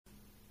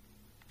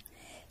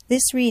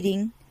This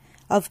reading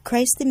of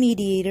Christ the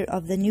Mediator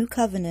of the New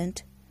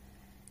Covenant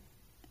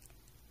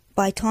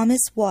by Thomas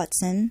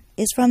Watson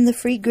is from the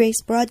Free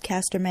Grace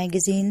Broadcaster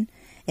magazine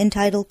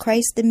entitled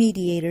Christ the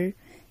Mediator,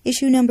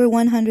 issue number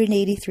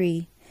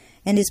 183,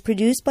 and is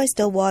produced by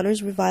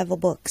Stillwater's Revival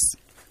Books.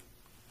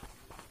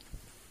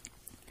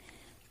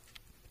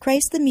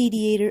 Christ the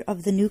Mediator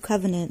of the New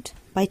Covenant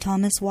by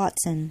Thomas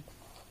Watson.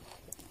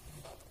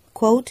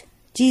 Quote,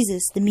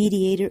 Jesus, the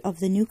Mediator of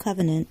the New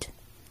Covenant.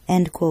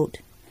 End quote.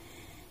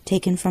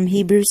 Taken from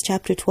Hebrews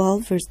chapter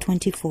 12, verse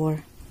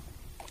 24.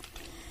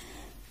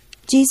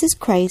 Jesus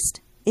Christ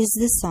is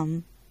the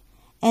sum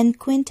and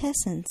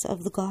quintessence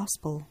of the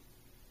gospel,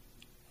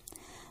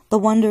 the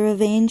wonder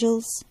of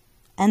angels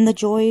and the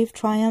joy of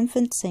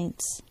triumphant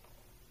saints.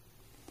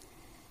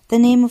 The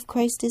name of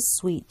Christ is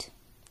sweet.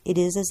 It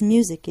is as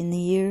music in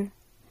the ear,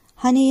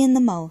 honey in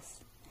the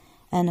mouth,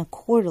 and a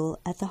chordle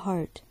at the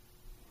heart.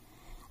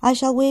 I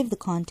shall waive the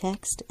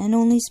context and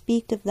only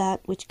speak of that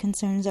which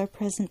concerns our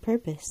present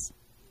purpose.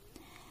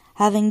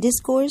 Having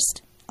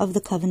discoursed of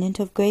the covenant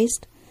of grace,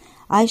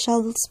 I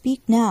shall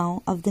speak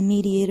now of the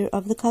mediator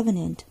of the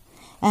covenant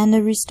and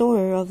the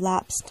restorer of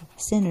lapsed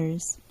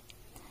sinners.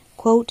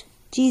 Quote,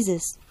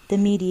 Jesus, the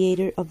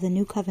mediator of the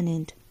new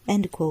covenant.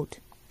 End quote.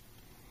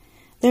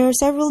 There are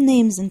several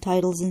names and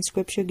titles in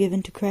Scripture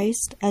given to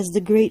Christ as the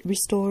great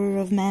restorer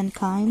of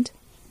mankind.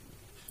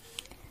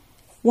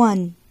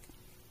 1.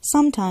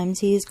 Sometimes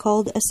he is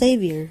called a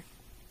Savior.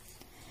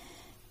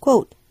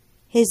 Quote,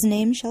 His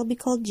name shall be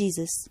called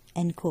Jesus.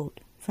 End quote.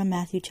 From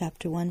Matthew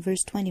chapter 1,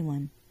 verse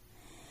 21.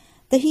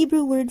 The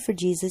Hebrew word for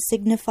Jesus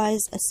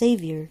signifies a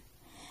Savior,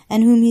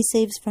 and whom he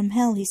saves from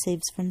hell, he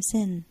saves from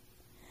sin.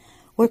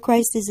 Where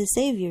Christ is a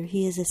Savior,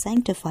 he is a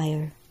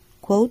sanctifier.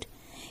 Quote,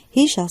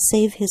 He shall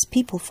save his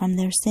people from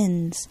their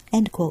sins.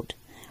 End quote.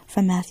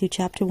 From Matthew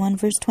chapter 1,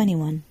 verse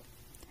 21.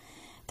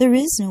 There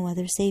is no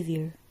other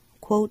Savior.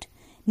 Quote,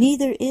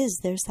 Neither is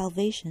there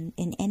salvation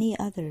in any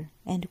other.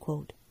 End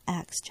quote.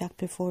 Acts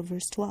chapter 4,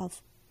 verse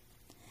 12.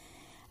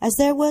 As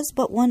there was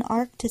but one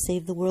ark to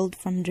save the world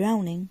from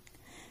drowning,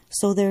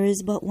 so there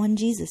is but one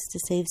Jesus to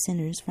save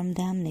sinners from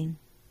damning.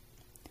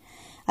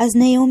 As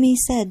Naomi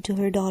said to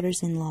her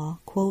daughters-in-law,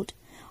 quote,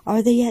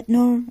 Are there yet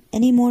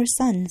any more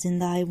sons in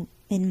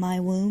my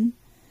womb?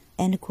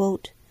 End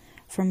quote.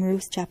 From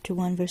Ruth chapter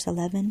 1, verse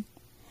 11.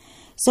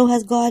 So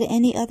has God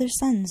any other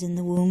sons in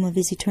the womb of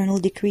his eternal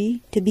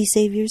decree to be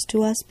saviors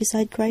to us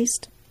beside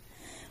Christ?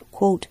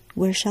 Quote,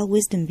 Where shall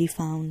wisdom be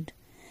found?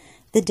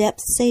 The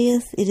depth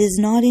saith, It is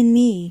not in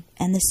me,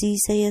 and the sea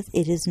saith,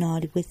 It is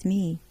not with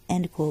me.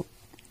 End quote.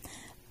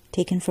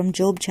 Taken from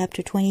Job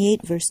chapter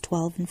 28, verse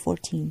 12 and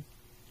 14.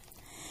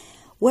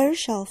 Where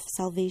shall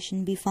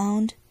salvation be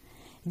found?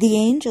 The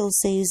angel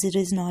says, It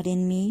is not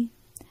in me.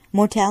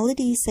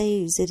 Mortality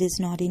says, It is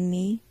not in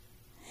me.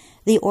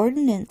 The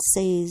ordinance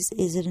says,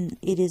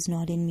 It is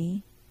not in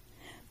me.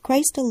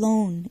 Christ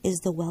alone is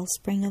the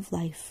wellspring of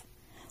life.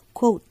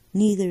 Quote,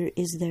 Neither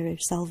is there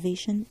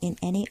salvation in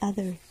any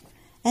other.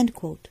 End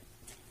quote.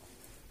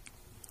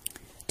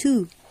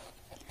 2.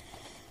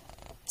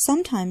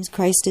 Sometimes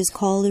Christ is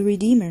called a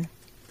Redeemer.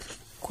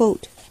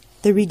 Quote,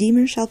 The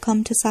Redeemer shall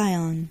come to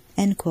Zion.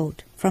 End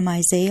quote. From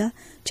Isaiah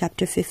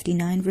chapter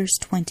 59, verse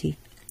 20.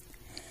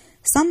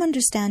 Some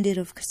understand it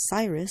of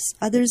Cyrus,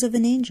 others of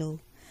an angel.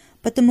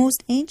 But the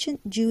most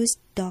ancient Jewish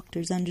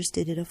doctors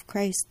understood it of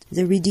Christ,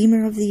 the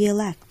Redeemer of the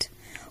elect.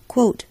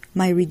 Quote,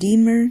 My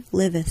Redeemer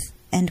liveth.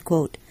 End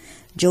quote.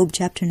 Job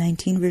chapter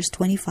 19, verse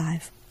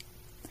 25.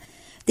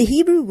 The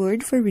Hebrew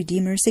word for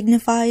Redeemer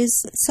signifies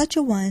such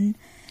a one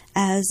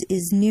as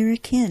is near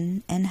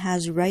akin and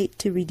has right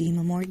to redeem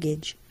a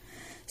mortgage.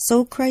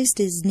 So Christ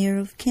is near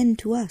of kin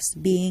to us,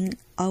 being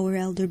our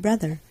elder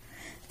brother,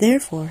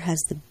 therefore has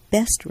the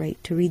best right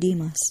to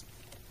redeem us.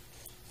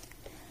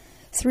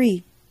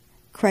 3.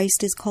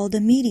 Christ is called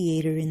a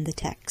mediator in the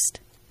text.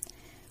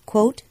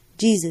 Quote,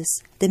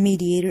 Jesus, the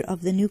mediator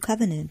of the new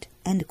covenant.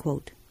 End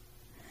quote.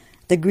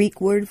 The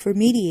Greek word for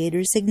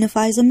mediator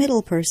signifies a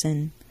middle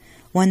person,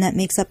 one that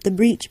makes up the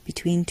breach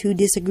between two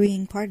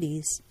disagreeing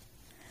parties.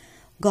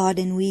 God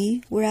and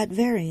we were at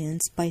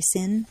variance by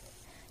sin.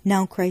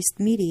 Now Christ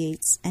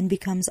mediates and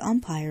becomes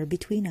umpire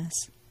between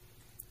us.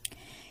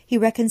 He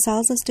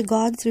reconciles us to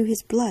God through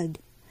his blood.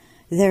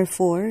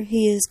 Therefore,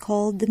 he is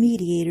called the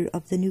mediator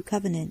of the new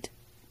covenant.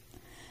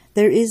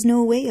 There is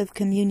no way of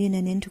communion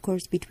and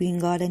intercourse between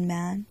God and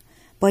man,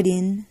 but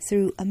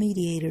through a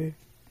mediator.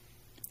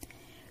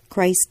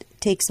 Christ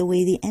takes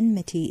away the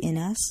enmity in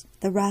us,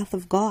 the wrath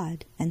of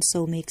God, and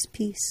so makes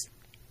peace.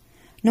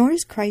 Nor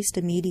is Christ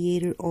a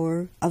mediator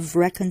or of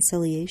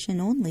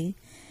reconciliation only,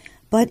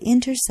 but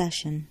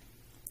intercession.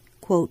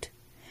 Quote,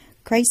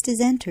 Christ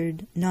is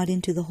entered not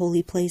into the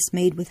holy place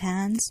made with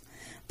hands,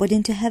 but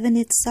into heaven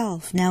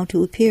itself, now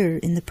to appear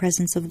in the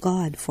presence of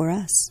God for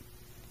us.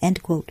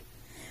 End quote.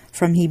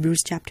 From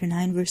Hebrews chapter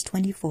 9, verse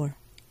 24.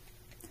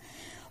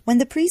 When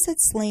the priest had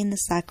slain the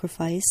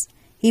sacrifice,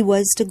 he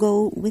was to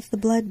go with the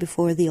blood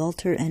before the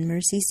altar and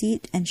mercy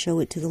seat and show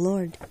it to the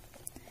Lord.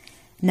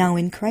 Now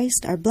in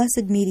Christ, our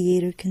blessed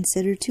mediator,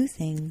 consider two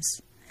things.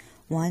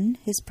 1.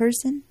 His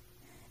person,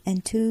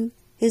 and 2.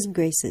 His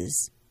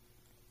graces.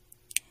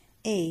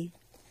 A.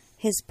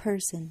 His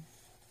person.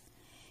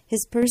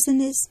 His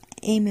person is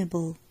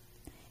amiable.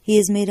 He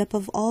is made up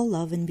of all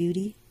love and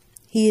beauty.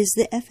 He is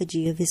the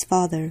effigy of his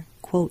Father,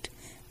 quote,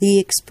 the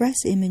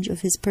express image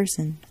of his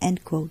person,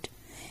 end quote.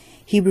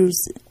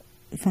 Hebrews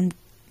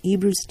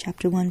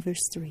chapter 1,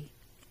 verse 3.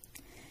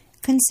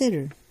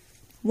 Consider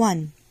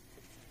 1.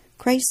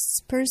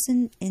 Christ's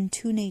person in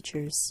two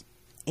natures.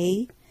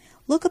 A.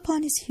 Look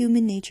upon his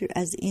human nature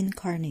as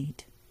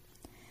incarnate.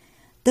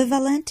 The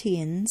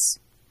Valentians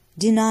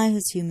deny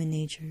his human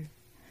nature,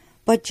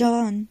 but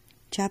John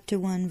chapter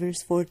 1,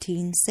 verse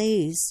 14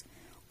 says,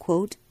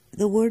 quote,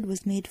 the Word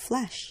was made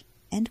flesh,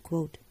 end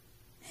quote.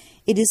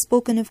 It is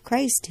spoken of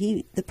Christ,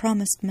 the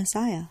promised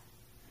Messiah.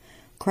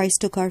 Christ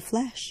took our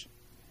flesh.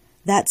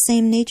 That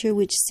same nature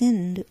which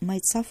sinned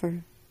might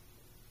suffer.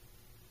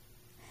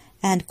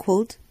 And,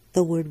 quote,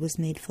 the Word was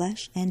made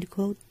flesh, end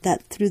quote,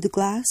 that through the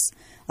glass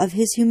of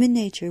his human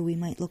nature we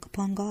might look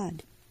upon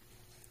God.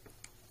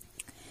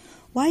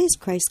 Why is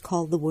Christ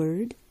called the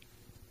Word?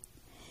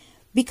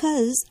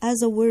 Because,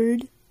 as a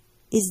word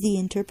is the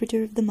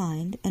interpreter of the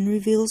mind and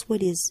reveals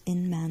what is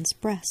in man's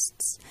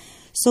breasts,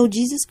 so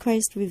Jesus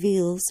Christ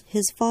reveals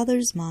his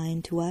Father's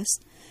mind to us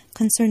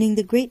concerning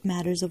the great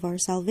matters of our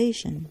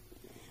salvation.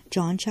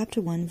 John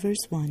chapter 1,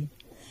 verse 1.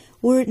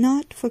 Were it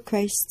not for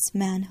Christ's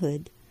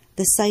manhood,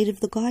 the sight of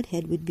the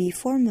Godhead would be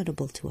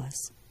formidable to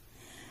us.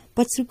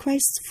 But through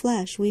Christ's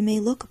flesh we may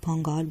look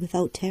upon God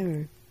without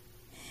terror.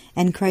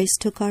 And Christ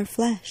took our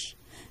flesh,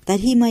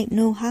 that he might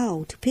know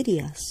how to pity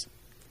us.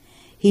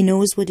 He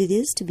knows what it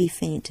is to be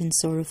faint and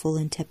sorrowful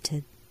and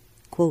tempted.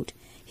 Quote,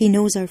 he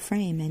knows our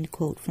frame, end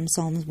quote, from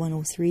Psalms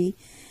 103,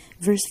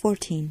 verse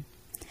 14.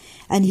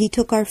 And he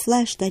took our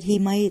flesh that he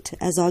might,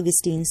 as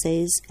Augustine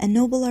says,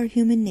 ennoble our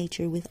human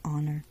nature with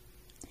honor.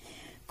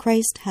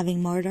 Christ,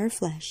 having marred our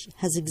flesh,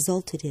 has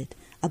exalted it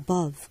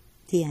above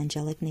the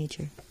angelic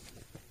nature.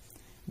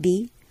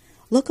 B.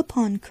 Look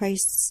upon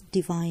Christ's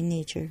divine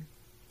nature.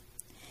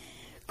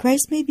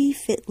 Christ may be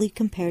fitly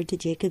compared to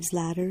Jacob's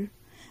ladder,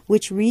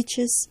 which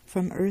reaches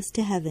from earth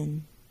to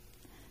heaven.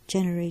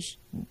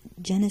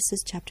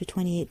 Genesis chapter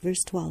 28,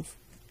 verse 12.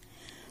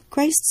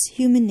 Christ's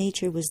human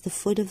nature was the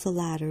foot of the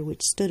ladder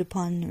which stood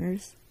upon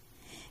earth.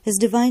 His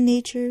divine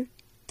nature,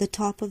 the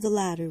top of the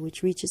ladder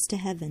which reaches to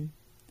heaven.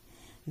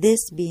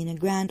 This being a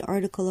grand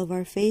article of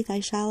our faith,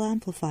 I shall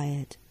amplify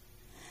it.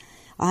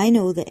 I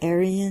know the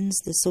Arians,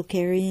 the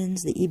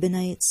Socarians, the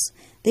Ebionites,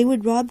 they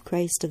would rob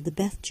Christ of the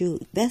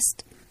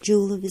best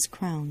jewel of his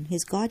crown,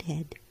 his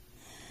Godhead.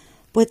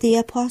 But the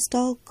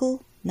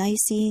apostolical,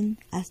 Nicene,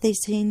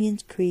 Athanasian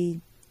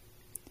Creed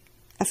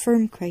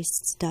affirm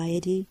Christ's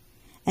deity,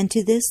 and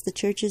to this the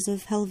churches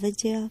of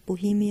Helvetia,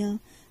 Bohemia,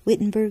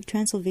 Wittenberg,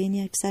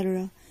 Transylvania,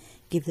 etc.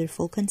 give their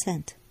full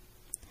consent.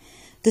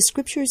 The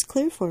Scripture is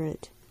clear for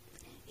it.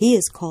 He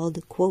is called,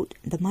 quote,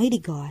 the mighty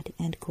God,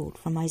 end quote,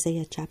 from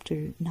Isaiah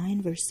chapter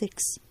 9, verse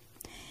 6.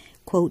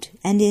 Quote,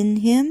 and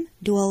in him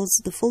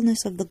dwells the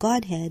fullness of the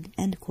Godhead,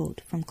 end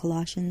quote, from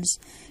Colossians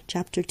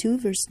chapter 2,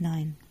 verse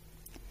 9.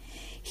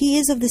 He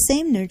is of the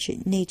same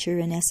nature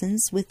and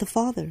essence with the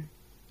Father.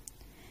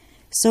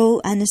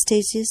 So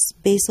Anastasius,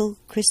 Basil,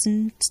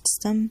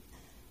 Chrysostom,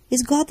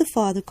 is God the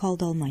Father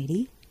called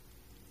Almighty?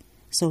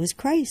 So is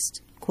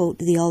Christ, quote,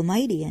 the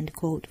Almighty, end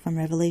quote, from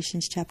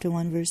Revelation chapter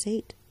 1, verse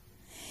 8.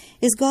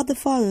 Is God the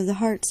Father the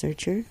heart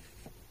searcher?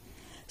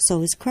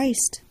 So is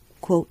Christ,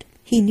 quote,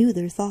 he knew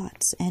their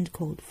thoughts, end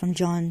quote, from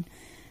John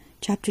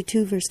chapter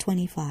 2, verse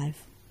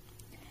 25.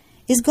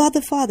 Is God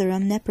the Father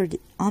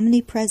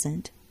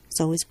omnipresent?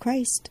 So is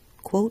Christ,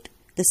 quote,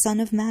 the Son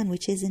of Man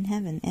which is in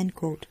heaven, end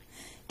quote,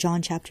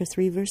 John chapter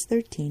 3, verse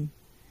 13.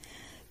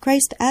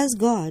 Christ as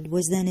God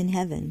was then in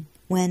heaven,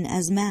 when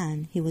as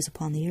man he was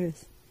upon the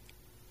earth.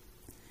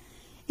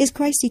 Is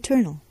Christ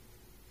eternal?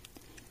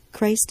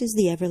 Christ is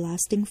the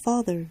everlasting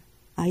Father.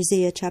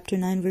 Isaiah chapter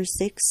 9, verse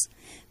 6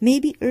 may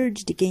be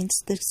urged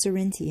against the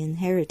Cerinthian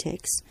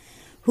heretics,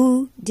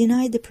 who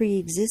denied the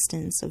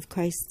pre-existence of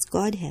Christ's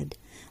Godhead,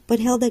 but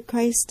held that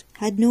Christ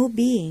had no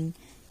being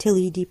till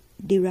he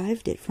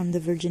derived it from the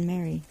Virgin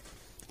Mary.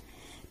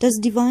 Does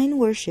divine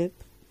worship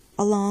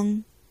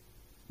belong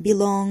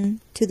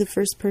to the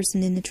first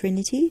person in the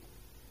Trinity?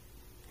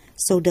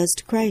 So does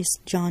to Christ.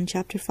 John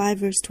chapter 5,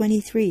 verse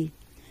 23.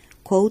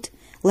 Quote,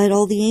 let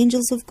all the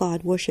angels of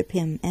God worship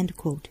him, end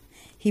quote.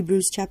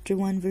 Hebrews chapter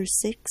 1, verse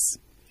 6.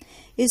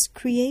 Is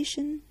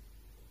creation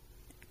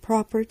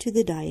proper to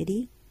the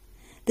deity?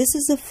 This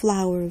is a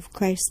flower of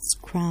Christ's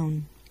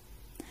crown.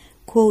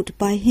 Quote,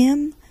 by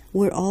him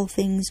were all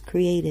things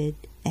created,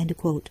 end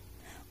quote.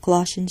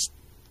 Colossians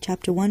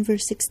chapter 1,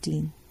 verse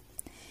 16.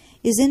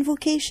 Is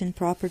invocation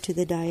proper to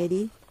the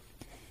deity?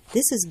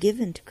 This is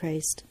given to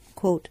Christ.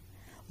 Quote,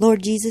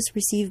 Lord Jesus,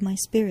 receive my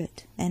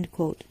spirit, end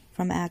quote,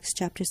 from Acts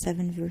chapter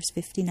 7, verse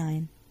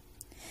 59.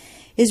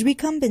 Is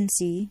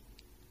recumbency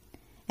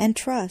and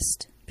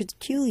trust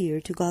peculiar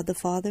to God the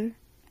Father?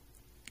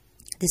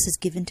 This is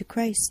given to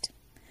Christ.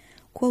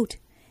 Quote,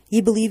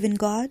 ye believe in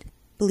God,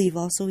 believe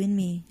also in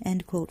me,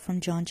 end quote, from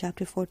John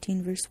chapter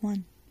 14, verse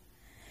 1.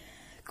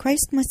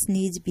 Christ must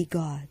needs be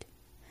God,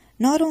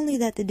 not only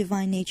that the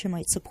divine nature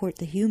might support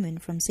the human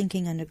from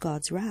sinking under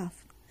God's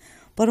wrath,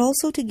 but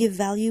also to give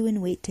value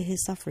and weight to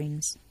his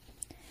sufferings.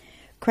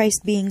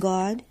 Christ being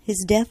God,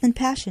 his death and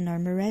passion are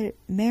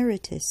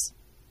meritorious.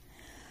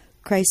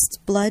 Christ's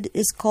blood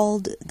is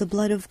called the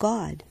blood of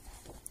God.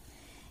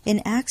 In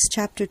Acts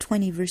chapter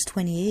 20, verse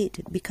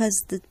 28,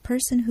 because the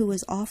person who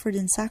was offered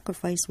in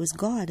sacrifice was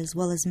God as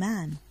well as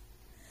man.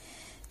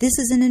 This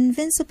is an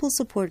invincible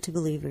support to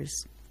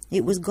believers.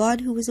 It was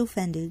God who was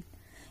offended,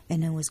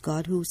 and it was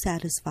God who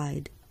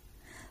satisfied.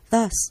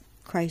 Thus,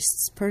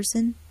 Christ's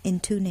person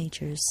in two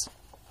natures.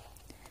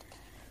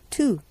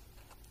 2.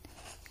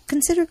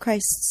 Consider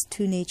Christ's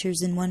two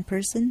natures in one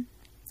person,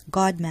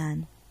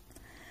 God-man.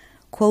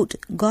 Quote,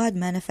 God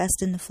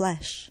manifest in the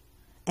flesh,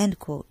 end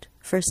quote.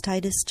 1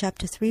 Titus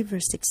chapter 3,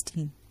 verse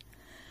 16.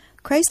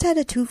 Christ had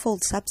a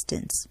twofold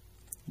substance,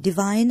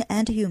 divine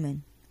and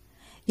human,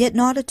 yet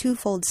not a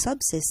twofold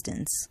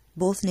subsistence.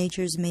 Both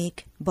natures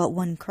make but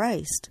one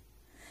Christ.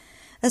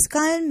 A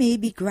scion may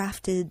be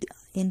grafted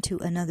into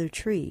another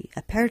tree,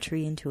 a pear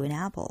tree into an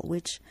apple,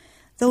 which,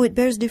 though it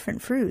bears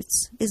different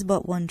fruits, is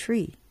but one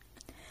tree.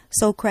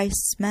 So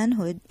Christ's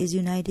manhood is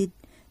united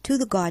to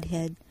the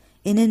Godhead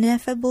in an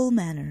ineffable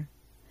manner.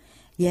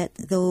 Yet,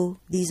 though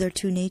these are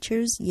two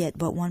natures, yet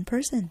but one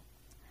person.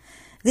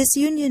 This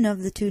union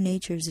of the two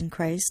natures in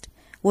Christ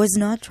was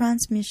not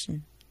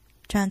transmutation.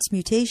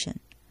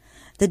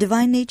 The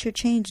divine nature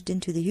changed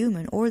into the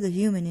human, or the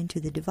human into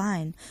the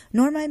divine,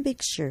 nor my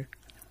mixture.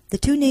 The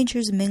two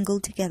natures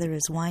mingled together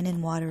as wine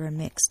and water are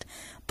mixed,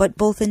 but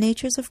both the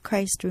natures of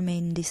Christ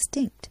remain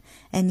distinct,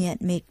 and yet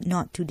make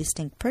not two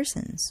distinct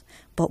persons,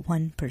 but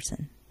one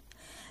person.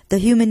 The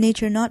human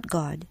nature not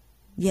God,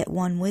 yet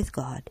one with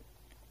God.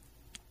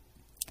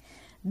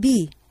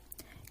 B.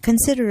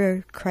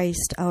 Consider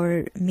Christ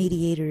our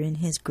mediator in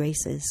his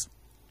graces.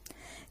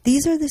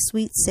 These are the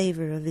sweet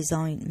savor of his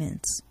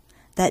ointments,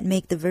 that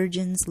make the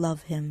virgins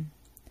love him.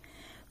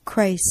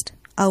 Christ,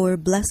 our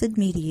blessed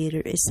mediator,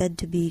 is said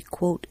to be,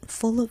 quote,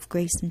 full of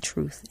grace and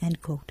truth,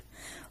 end quote,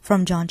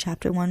 from John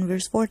chapter 1,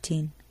 verse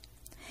 14.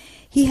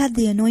 He had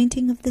the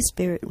anointing of the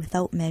Spirit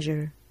without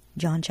measure,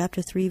 John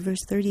chapter 3,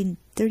 verse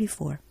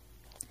 34.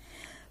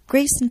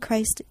 Grace in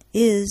Christ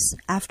is,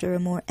 after a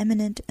more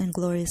eminent and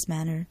glorious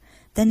manner,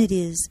 than it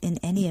is in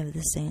any of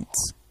the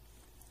saints.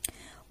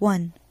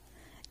 1.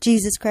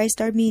 Jesus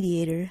Christ our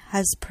mediator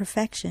has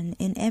perfection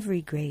in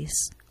every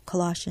grace,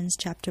 Colossians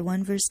chapter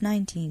 1, verse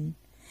 19.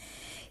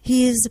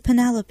 He is the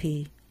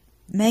Penelope,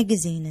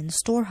 magazine and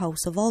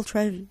storehouse of all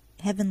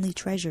heavenly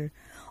treasure,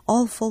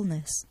 all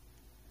fullness.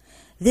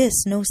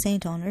 This no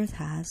saint on earth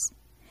has.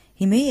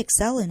 He may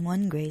excel in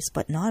one grace,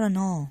 but not in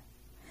all.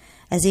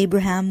 As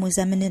Abraham was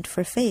eminent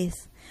for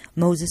faith,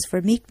 Moses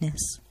for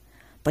meekness,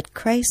 but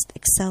Christ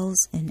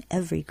excels in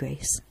every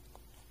grace.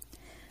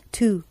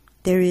 2.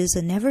 There is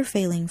a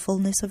never-failing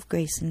fullness of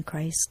grace in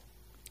Christ.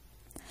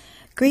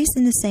 Grace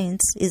in the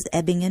saints is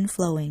ebbing and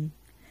flowing.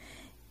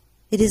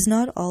 It is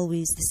not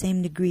always the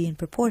same degree and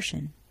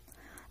proportion.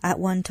 At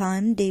one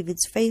time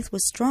David's faith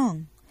was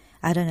strong,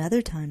 at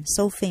another time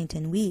so faint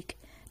and weak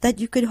that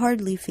you could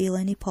hardly feel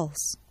any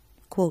pulse.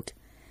 Quote,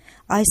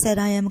 I said,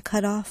 I am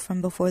cut off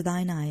from before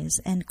thine eyes,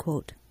 end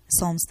quote.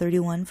 Psalms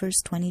 31,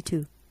 verse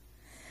 22.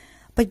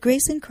 But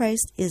grace in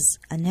Christ is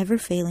a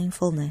never-failing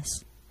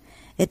fullness.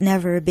 It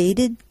never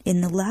abated in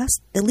the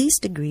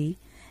least degree,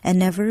 and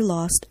never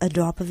lost a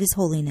drop of his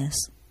holiness.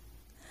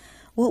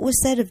 What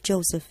was said of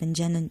Joseph in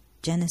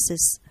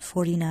Genesis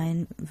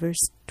 49,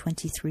 verse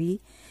 23,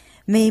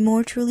 may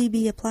more truly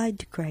be applied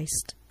to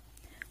Christ.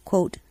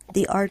 Quote,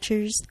 the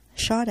archers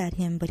shot at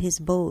him, but his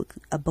bow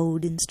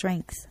abode in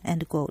strength,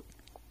 end quote.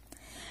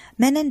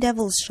 Men and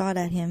devils shot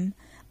at him,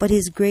 but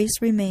his grace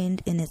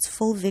remained in its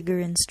full vigor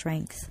and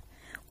strength.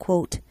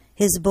 Quote,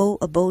 his bow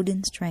abode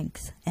in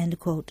strength, end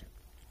quote.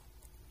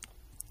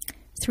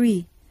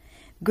 3.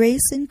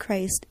 Grace in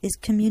Christ is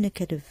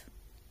communicative.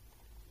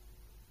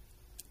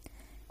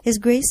 His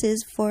grace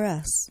is for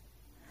us.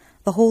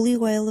 The holy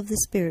oil of the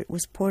Spirit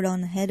was poured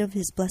on the head of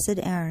his blessed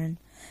Aaron,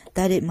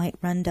 that it might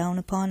run down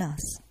upon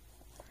us.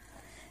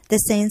 The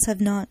saints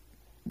have not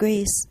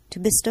grace to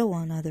bestow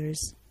on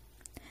others.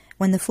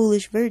 When the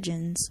foolish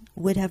virgins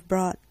would have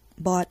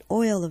bought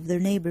oil of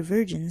their neighbor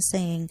virgins,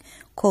 saying,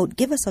 quote,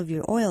 give us of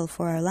your oil,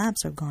 for our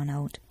lamps are gone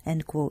out,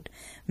 end quote.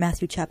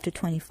 Matthew chapter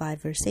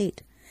 25, verse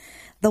 8.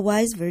 The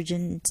wise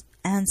virgins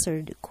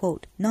answered,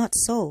 quote, not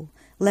so,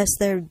 lest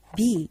there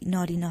be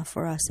not enough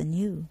for us and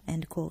you,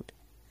 end quote.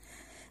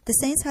 The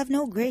saints have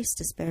no grace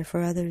to spare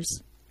for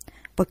others,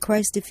 but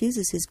Christ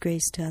diffuses his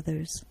grace to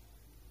others.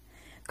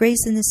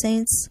 Grace in the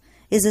saints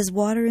is as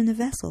water in the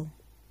vessel.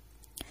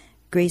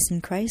 Grace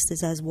in Christ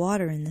is as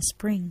water in the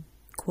spring.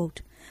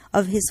 Quote,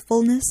 of his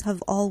fullness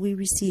have all we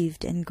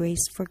received, and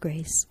grace for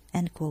grace,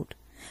 end quote.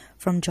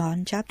 From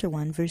John chapter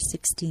 1, verse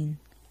 16.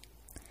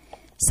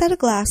 Set a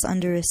glass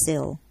under a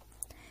sill,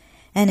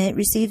 and it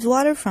receives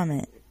water from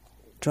it,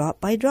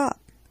 drop by drop.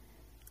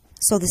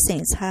 So the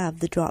saints have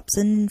the drops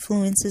and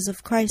influences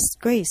of Christ's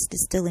grace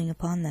distilling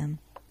upon them.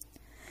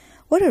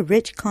 What a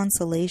rich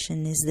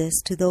consolation is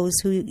this to those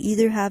who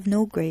either have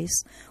no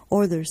grace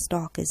or their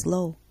stock is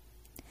low.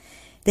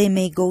 They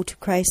may go to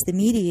Christ the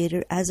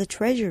Mediator as a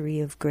treasury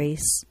of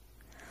grace.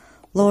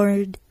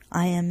 Lord,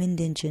 I am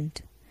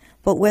indigent,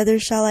 but whither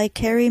shall I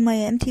carry my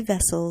empty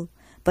vessel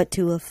but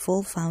to a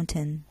full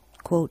fountain?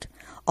 Quote,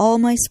 all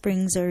my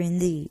springs are in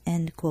thee.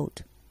 End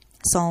quote.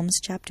 Psalms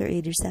chapter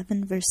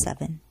 87, verse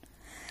 7.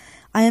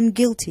 I am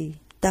guilty,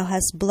 thou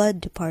hast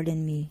blood to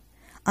pardon me.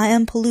 I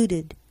am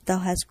polluted, thou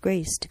hast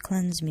grace to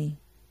cleanse me.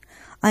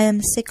 I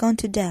am sick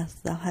unto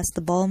death, thou hast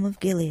the balm of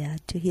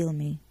Gilead to heal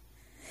me.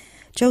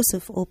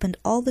 Joseph opened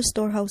all the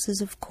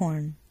storehouses of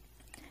corn.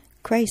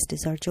 Christ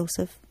is our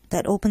Joseph,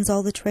 that opens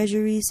all the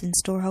treasuries and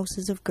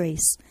storehouses of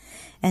grace,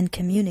 and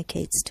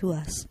communicates to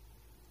us.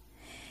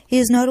 He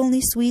is not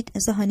only sweet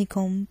as the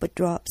honeycomb, but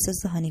drops as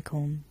the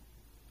honeycomb.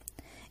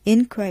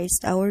 In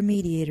Christ, our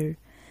Mediator,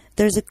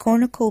 there's a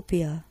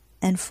cornucopia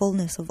and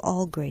fullness of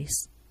all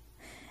grace.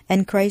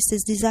 And Christ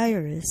is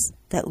desirous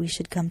that we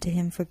should come to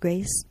him for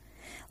grace,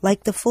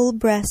 like the full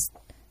breast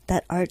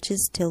that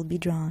arches till be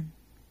drawn.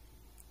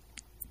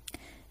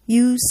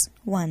 Use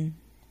 1.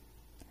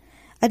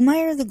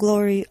 Admire the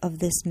glory of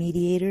this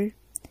Mediator.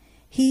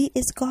 He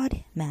is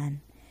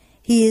God-man.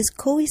 He is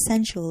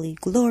coessentially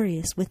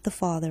glorious with the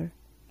Father.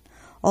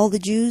 All the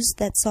Jews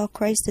that saw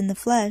Christ in the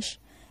flesh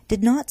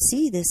did not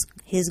see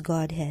his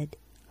Godhead.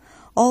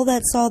 All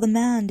that saw the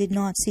man did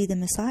not see the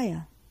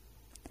Messiah.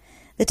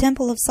 The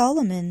temple of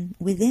Solomon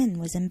within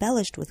was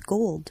embellished with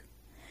gold.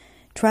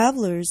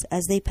 Travelers,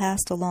 as they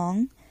passed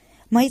along,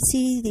 might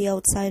see the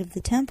outside of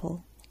the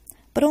temple,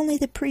 but only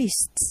the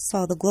priests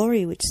saw the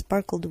glory which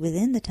sparkled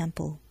within the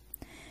temple.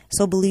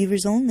 So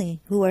believers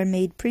only, who are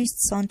made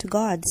priests unto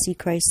God, see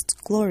Christ's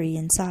glory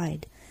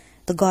inside,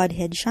 the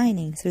Godhead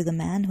shining through the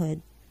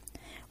manhood.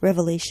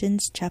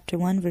 Revelations chapter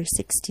 1, verse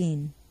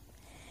 16.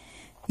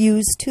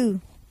 Use 2.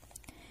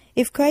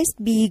 If Christ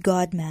be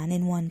God-man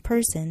in one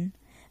person,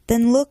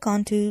 then look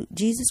unto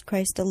Jesus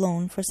Christ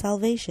alone for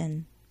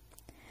salvation.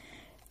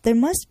 There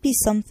must be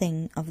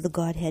something of the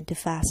Godhead to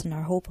fasten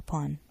our hope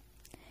upon.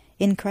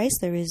 In Christ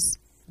there is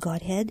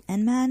Godhead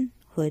and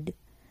manhood,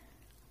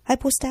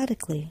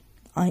 hypostatically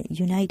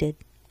united.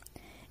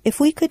 If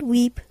we could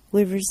weep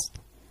rivers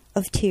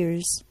of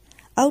tears,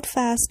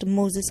 outfast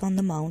Moses on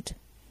the mount,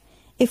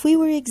 if we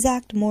were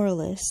exact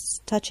moralists,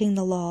 touching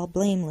the law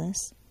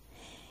blameless,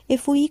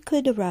 if we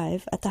could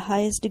arrive at the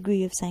highest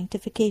degree of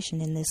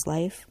sanctification in this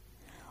life,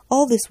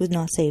 all this would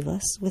not save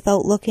us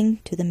without looking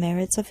to the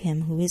merits of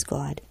him who is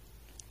God.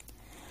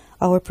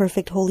 Our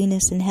perfect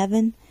holiness in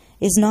heaven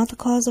is not the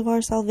cause of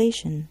our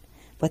salvation,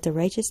 but the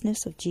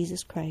righteousness of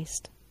Jesus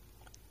Christ.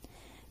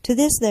 To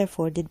this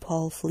therefore did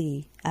Paul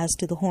flee, as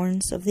to the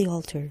horns of the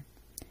altar.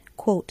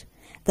 Quote,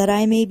 that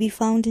I may be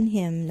found in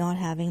him, not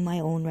having my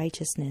own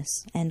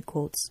righteousness. End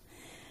quotes.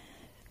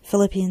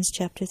 Philippians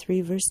chapter 3,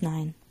 verse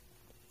 9.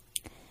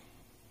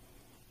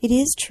 It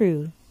is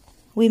true,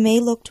 we may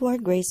look to our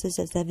graces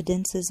as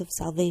evidences of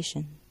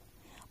salvation,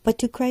 but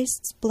to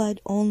Christ's blood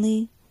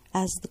only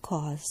as the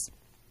cause.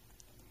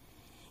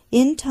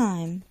 In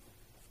time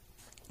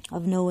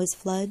of Noah's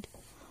flood,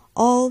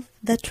 all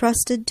that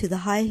trusted to the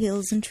high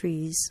hills and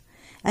trees,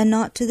 and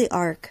not to the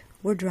ark,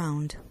 were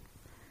drowned.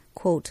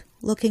 Quote,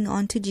 looking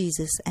unto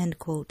Jesus, end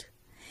quote.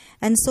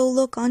 And so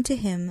look unto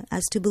him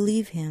as to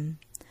believe him,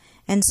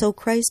 and so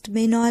Christ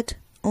may not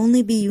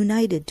only be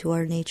united to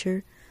our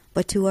nature,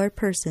 but to our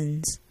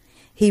persons.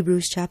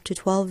 Hebrews chapter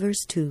 12,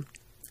 verse 2.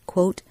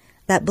 Quote,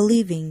 that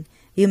believing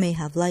you may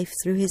have life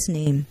through his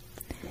name.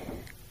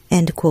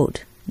 End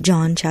quote.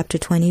 John chapter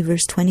 20,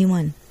 verse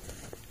 21.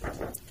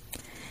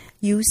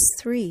 Use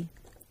 3.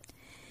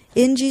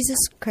 In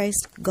Jesus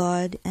Christ,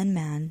 God and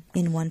man,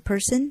 in one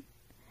person.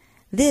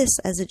 This,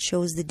 as it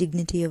shows the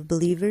dignity of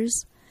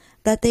believers,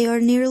 that they are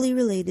nearly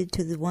related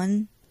to the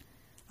one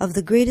of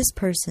the greatest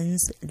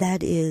persons,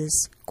 that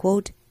is,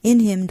 quote, in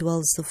him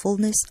dwells the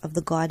fullness of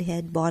the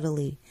Godhead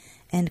bodily,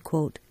 end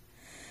quote.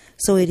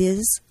 So it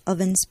is of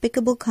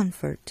unspeakable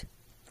comfort.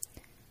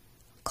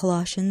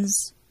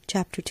 Colossians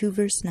chapter 2,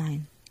 verse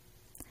 9.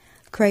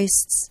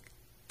 Christ's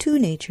two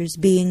natures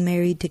being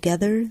married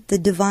together, the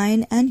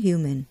divine and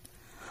human.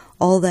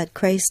 All that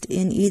Christ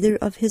in either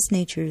of his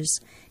natures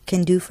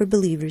can do for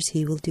believers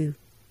he will do.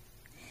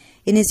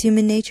 In his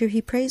human nature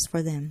he prays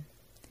for them.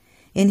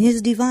 In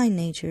his divine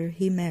nature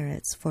he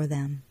merits for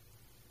them.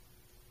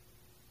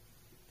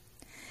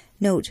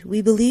 Note,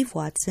 we believe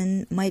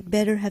Watson might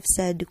better have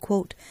said,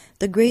 quote,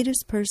 the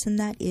greatest person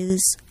that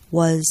is,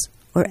 was,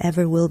 or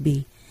ever will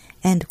be,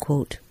 end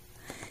quote.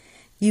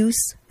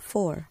 Use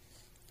 4.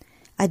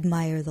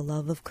 Admire the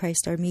love of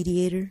Christ our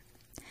Mediator,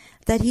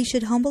 that he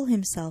should humble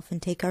himself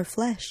and take our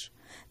flesh,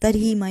 that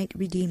he might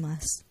redeem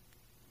us.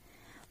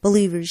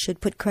 Believers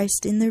should put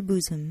Christ in their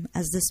bosom,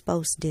 as the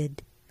spouse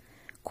did.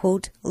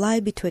 Quote, lie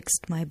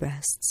betwixt my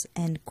breasts,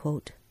 end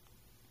quote.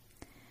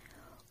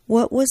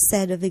 What was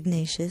said of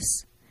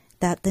Ignatius,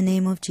 that the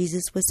name of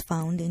Jesus was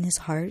found in his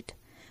heart,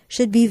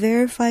 should be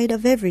verified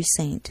of every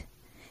saint.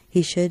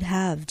 he should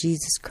have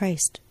Jesus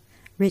Christ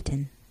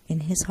written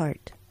in his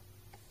heart.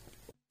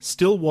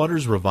 Still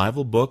Waters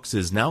Revival Books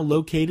is now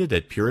located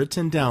at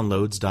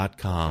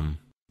PuritanDownloads.com.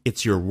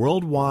 It's your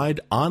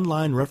worldwide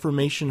online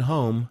Reformation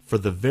home for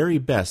the very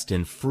best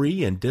in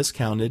free and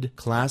discounted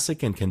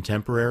classic and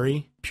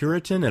contemporary,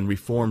 Puritan and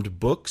Reformed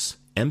books,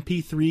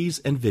 MP3s,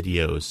 and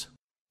videos.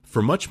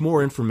 For much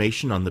more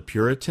information on the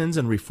Puritans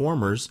and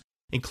Reformers,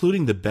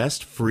 including the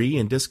best free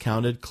and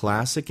discounted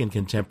classic and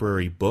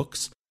contemporary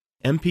books,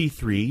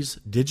 MP3s,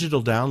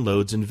 digital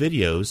downloads, and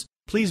videos,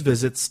 please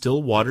visit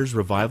Still Waters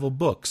Revival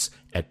Books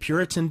at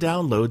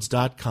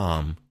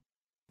PuritanDownloads.com.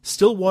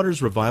 Still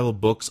Waters Revival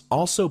Books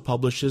also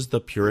publishes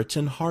the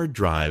Puritan Hard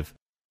Drive,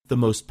 the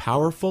most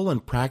powerful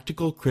and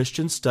practical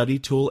Christian study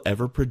tool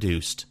ever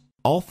produced.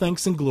 All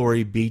thanks and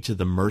glory be to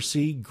the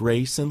mercy,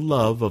 grace, and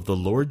love of the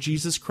Lord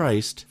Jesus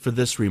Christ for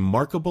this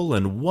remarkable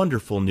and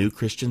wonderful new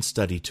Christian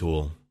study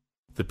tool.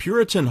 The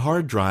Puritan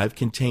Hard Drive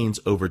contains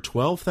over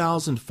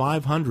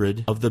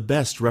 12,500 of the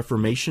best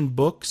Reformation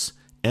books,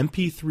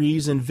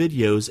 MP3s, and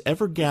videos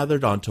ever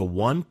gathered onto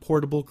one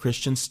portable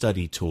Christian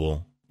study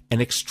tool. An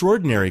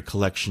extraordinary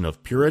collection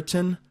of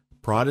Puritan,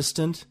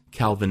 Protestant,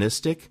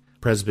 Calvinistic,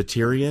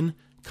 Presbyterian,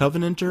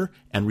 Covenanter,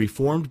 and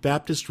Reformed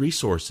Baptist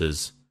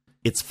resources.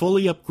 It's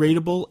fully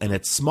upgradable and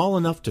it's small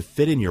enough to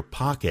fit in your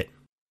pocket.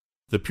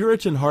 The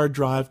Puritan Hard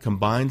Drive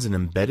combines an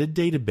embedded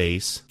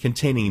database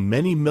containing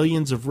many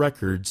millions of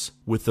records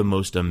with the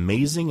most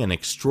amazing and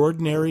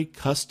extraordinary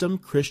custom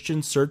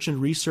Christian search and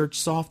research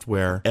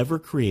software ever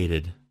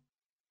created.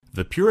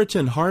 The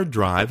Puritan Hard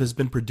Drive has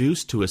been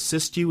produced to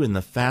assist you in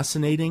the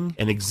fascinating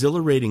and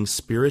exhilarating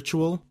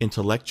spiritual,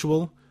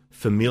 intellectual,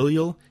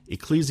 familial,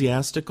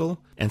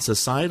 ecclesiastical, and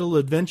societal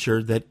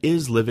adventure that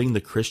is living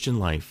the Christian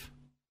life.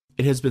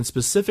 It has been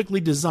specifically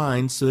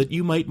designed so that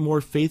you might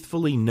more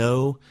faithfully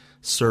know,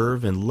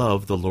 serve, and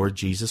love the Lord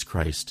Jesus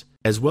Christ,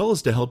 as well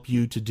as to help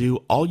you to do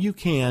all you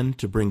can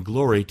to bring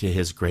glory to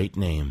His great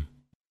name.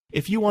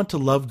 If you want to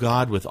love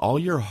God with all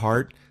your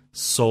heart,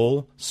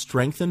 soul,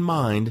 strength, and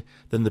mind,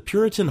 then the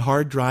Puritan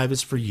Hard Drive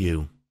is for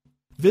you.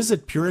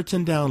 Visit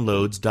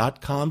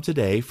PuritanDownloads.com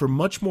today for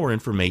much more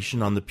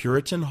information on the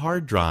Puritan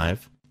Hard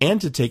Drive and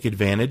to take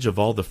advantage of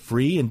all the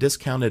free and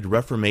discounted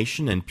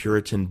Reformation and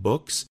Puritan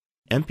books,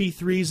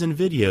 MP3s, and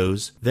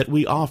videos that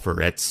we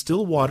offer at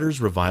Still Waters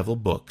Revival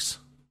Books.